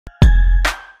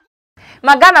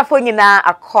Magana for nyina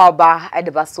akoba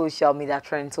edeba social media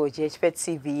trends so GhPage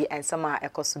TV and some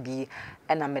ekosubi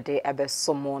and amede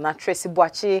ebesomo na Tracey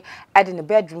Boakye in the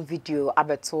bedroom video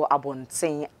abeto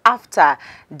abonten after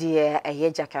the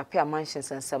Jacapia mansions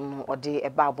and some or the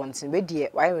abonten we the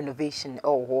renovation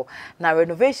na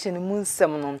renovation moon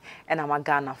semnon and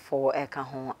amagana for eka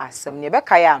ho asem ne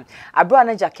bekaya abro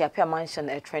na Jacapia mansion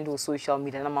a trend on social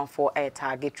media na for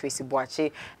target Tracey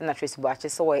Boakye na Tracey Boakye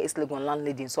so is legon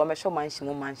landlady so I'm sure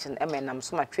mansion emenam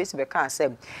so ma Tracey be kan say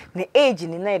ne age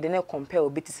ni na de compare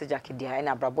obi ti se Jackie dia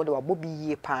na brabo de wabobi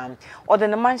yie pam or the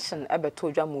mansion ebeto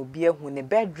dwa mo bi ehu ne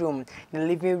bedroom ne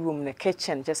living room ne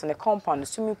kitchen just ne compound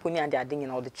swimming pool ni ade ade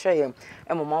na the chair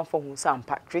emoma fo hu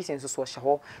sampa Tracey nso so hye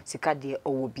ho sika de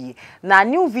owobi na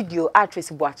new video a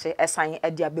Tracey Boakye esan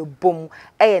ade abebom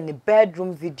ne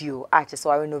bedroom video a che so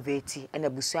renovate na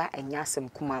busua enya asem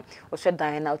kuma o hwe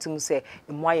dan na otimu se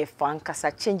emu aye fan kasa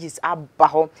changes aba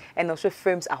ho na so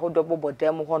frames ahodo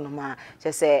bobodem ho no ma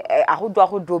che se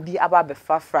ahodo bi aba be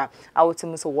fafra a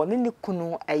otimu se woni ne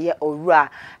kunu eye owura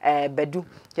bedu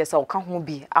che se o ka ho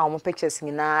bi a o pictures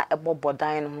nyina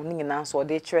ebobodan no nyina so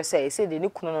de kire se de ne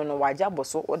kunu no waja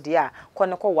boso o de a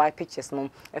kone ko white pictures no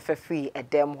efa free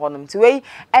edem ho no mti we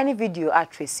any video a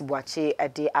Tracey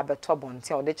Boakye de abeto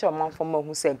bonte o de kire man fo ma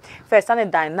hu se first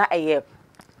and dan na eye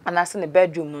and that's in the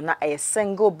bedroom no na a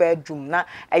single bedroom na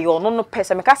a ono no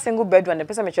pesa me ka single bedroom and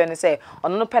the pesa me try say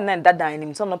ono no pen na dada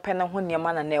nim so no pen na ho niam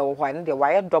na na e wo hwa ne de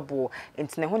wire double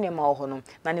intine ho niam wo ho no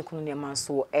na ne kunu niam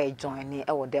so e join ne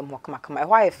e wo dem ho kama e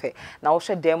hwa efe na wo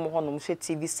hwe dem ho no mo hwe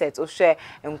TV set wo hwe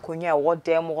enkonya e wo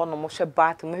dem ho no mo hwe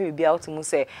bath mo hwe bia wo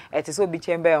say it is obi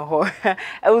chamber ho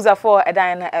e uza for e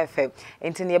dan na efe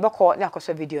intine e be ko ne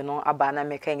akosha video no aba na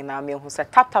me kan na me hu say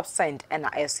tap send and na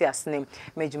ese asne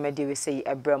mejumade we say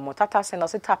Tata send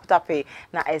us tap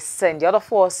na send the other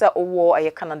four say owo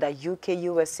aye Canada UK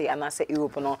USA and I say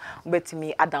Europe no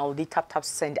betimi download tap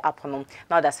send app no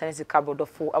now that send the carbon do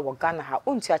for our Ghana ha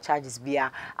untia charges bia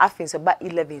afin so ba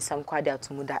 11 some kwada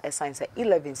to muda assign say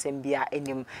 11 sem bia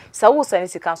enim so wo send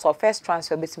the cancel first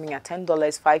transfer betimi $10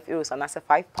 €5 and I say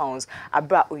 £5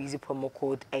 abra o easy promo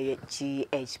code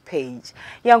GhPage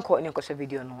yanko any ko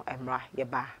video no emra ye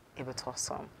ba ebeto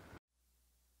awesome.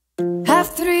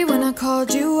 3:30 when I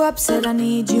called you up, said I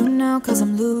need you now cause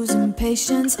I'm losing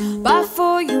patience. By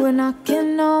 4 you were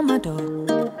knocking on my door.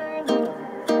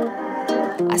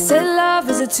 I said love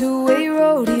is a two-way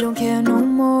road, you don't care no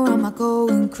more, am I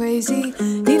going crazy?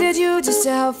 Needed you just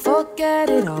to help forget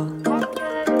it all.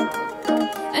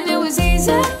 And it was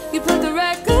easy, you put the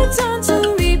records on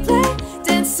to replay,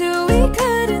 danced till we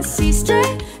couldn't see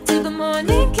straight, till the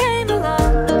morning came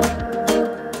along.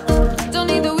 Don't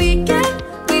need the weekend,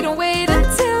 wait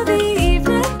until the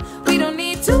evening. We don't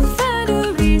need to find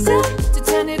a reason to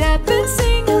turn it up and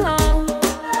sing along.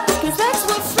 Cause that's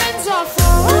what friends are for.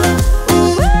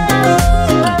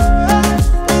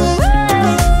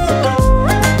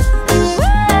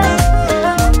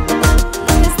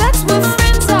 Cause that's what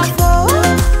friends are for.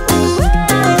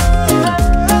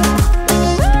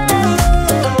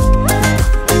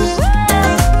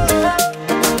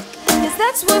 Cause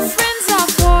that's what friends are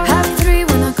for. Have 3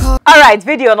 when I call. Alright,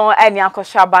 video no any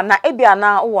akoshaba na ebia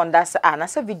na wonder say na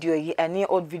say video yi any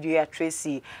old video ya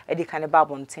Tracey e di kan ba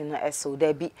bonten no eso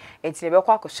da bi enti ne be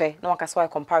kwa akohwe na waka say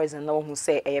comparison na wo hu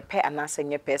say e pe ana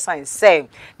senye pe sign say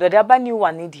do the aba new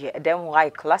one dey dem why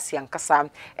class yankasa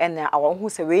and awo hu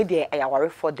say we dey e aware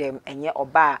for them enye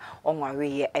oba onware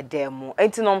ye edem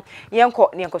enti no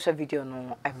yenko ne akohwe video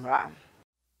no emra.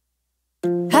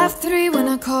 3:30 when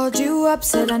I called you up,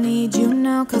 said I need you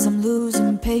now cause I'm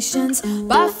losing patience.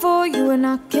 By 4 you were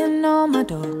knocking on my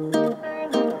door.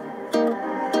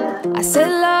 I said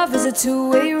love is a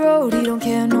two-way road, you don't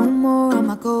care no more,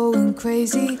 am I going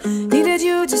crazy? Needed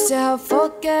you just to help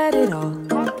forget it all.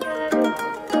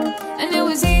 And it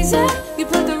was easy, you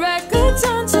put the records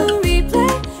on to replay,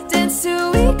 danced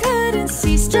till we couldn't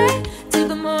see straight, till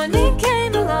the morning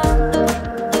came along.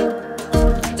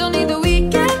 Don't need the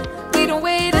weekend,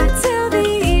 wait until the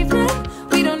evening.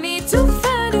 We don't need to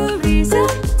find a reason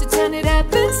to turn it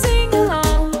up and sing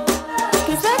along.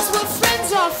 Cause that's what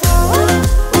friends are for.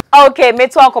 Okay, me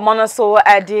talk on so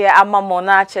dear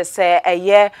amamona che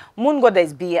say moon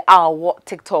goddess be our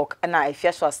TikTok and I if you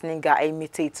sninga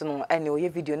imitate no any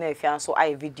video na if you so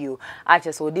I video I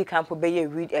just so di camp be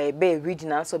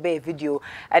reading so be video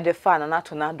at the fan and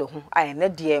atonado ho I na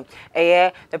dear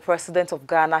the president of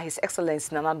Ghana, His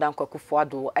Excellency Nana Dankwa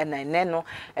Akufo-Addo and I no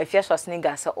if you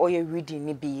sninga so reading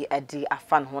ni be at the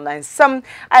afan ho and some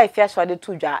I if you the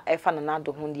tuja e fan na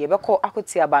do ho de be call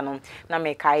akoti aba no na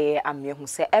me kai am hu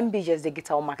say MBJ GhPage's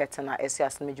digital marketing na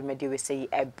SES medjumedi we say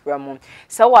ebramo.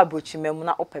 So wa brochi memu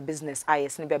na open business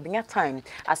ayes ne bia time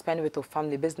I spend with your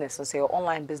family business and say your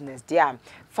online business dia.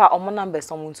 Fa omo numbers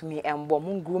omo to me embo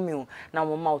mun grooming na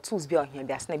mo ma tools bia ohia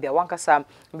bia se bia wankasa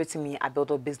betimi a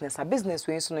build business a business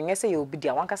we so no nyese ye obi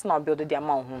dia wankasa na build dia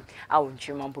ma ho a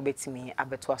wonchima mpo betimi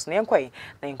abeto aso na yenkwai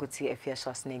na yenkoti Efia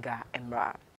Shasnega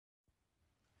Emra.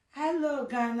 Hello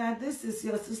Ghana, this is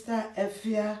your sister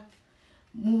Efia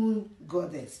Moon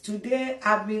Goddess. Today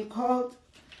I've been called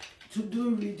to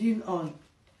do reading on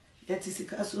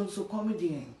Yetisika Sonso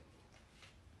comedian.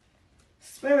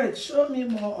 Spirit, show me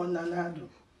more on Nanado.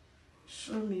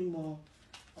 Show me more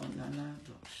on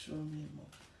Nanado. Show me more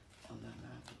on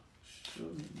Nanado. Show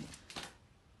me more.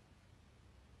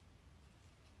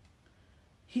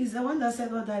 He's the one that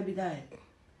said all die be died.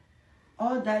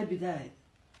 All die be died.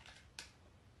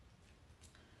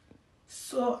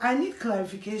 So I need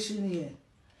clarification here.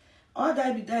 All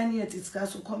that be done here is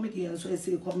castle comedian, so I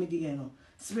say comedian.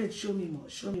 Spirit, show me more,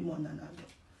 Nanado.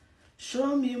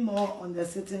 Show me more on the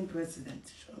sitting president.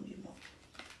 Show me more.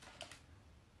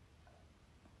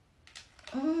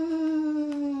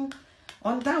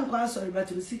 On time, quite sorry,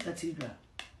 but we see cathedral.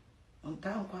 On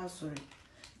time, quite sorry.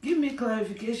 Give me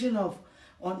clarification of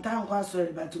on time, quite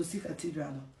sorry, but we see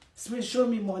cathedral. Spirit, show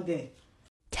me more there.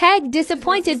 Tag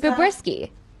disappointed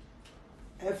Bobrisky.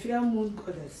 Efia Moon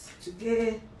Goddess.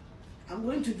 Today, I'm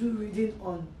going to do reading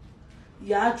on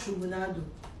Yatru Munado.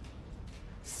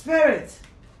 Spirit,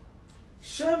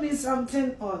 show me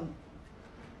something on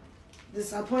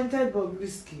disappointed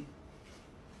Bobrisky.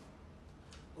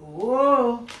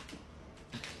 Oh,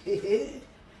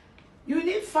 you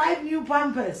need 5 new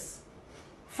pampers.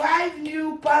 5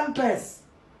 new pampers.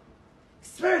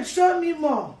 Spirit, show me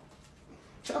more.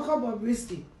 Choco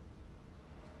Bobrisky.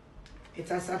 It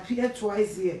has appeared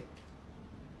twice here.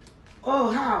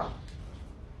 Oh, how?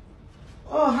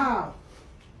 Oh, how?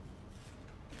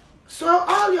 So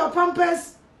all your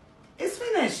pampers is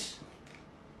finished.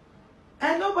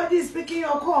 And nobody is picking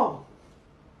your call.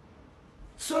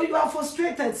 So you are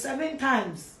frustrated 7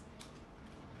 times.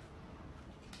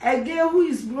 A girl who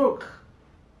is broke.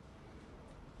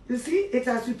 You see, it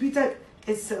has repeated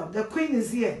itself. The queen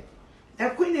is here.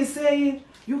 The queen is saying,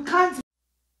 you can't.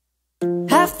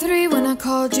 3:30 when I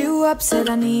called you up, said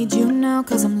I need you now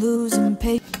cause I'm losing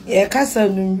patience. Yeah, kasa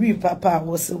nunwi papa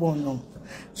was one no.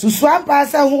 So swam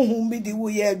pasa honhom bi di wo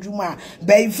ye adwuma.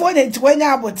 Before the 20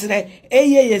 abotre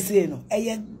eye yese no.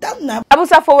 Eye dam na.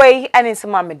 Abusafo we ene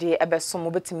sema mede ebesom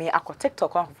obetimi akọ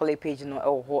TikTok on follow page no e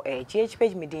ho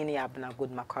GhPage medin ya abna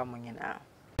good makwa monyina.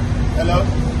 Hello.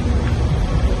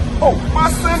 Oh,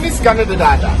 master is gonna do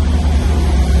that.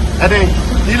 And then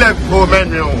he left go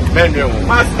menu.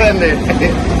 Master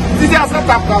did you set up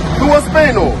that? Who was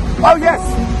Spain? Oh yes.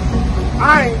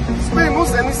 Spain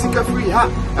most any secret free ha.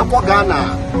 E ko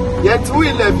Ghana. Yet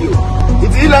we love you.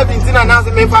 It's 11 and as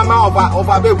me farmer of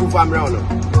a baby farm round.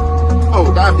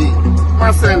 Oh, that be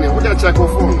Master, we just check your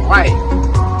phone. Why?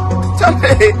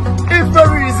 It's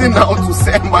very easy now to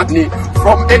send money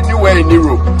from anywhere in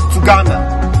Europe to Ghana.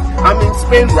 I'm in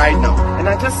Spain right now and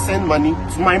I just send money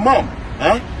to my mom.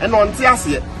 And on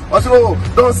TSC, also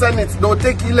don't send it, don't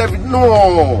take e-levy.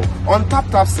 No, on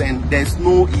tap send, there's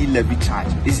no e-levy charge.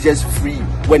 It's just free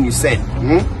when you send.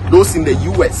 Those in the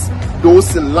US,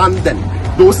 those in London,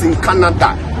 those in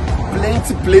Canada,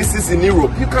 plenty places in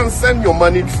Europe. You can send your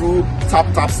money through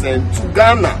tap send to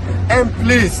Ghana, and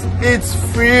please, it's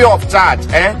free of charge.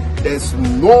 There's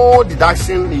no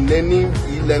deduction in any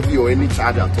e-levy or any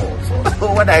charge at all.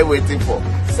 So what are you waiting for?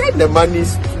 Send the money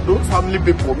to those family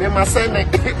people. Me must send it.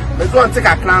 Let's go and take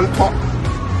a clan talk.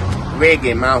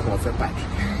 Reggae man for the pack.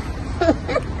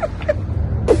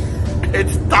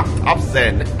 It's tap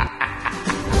send.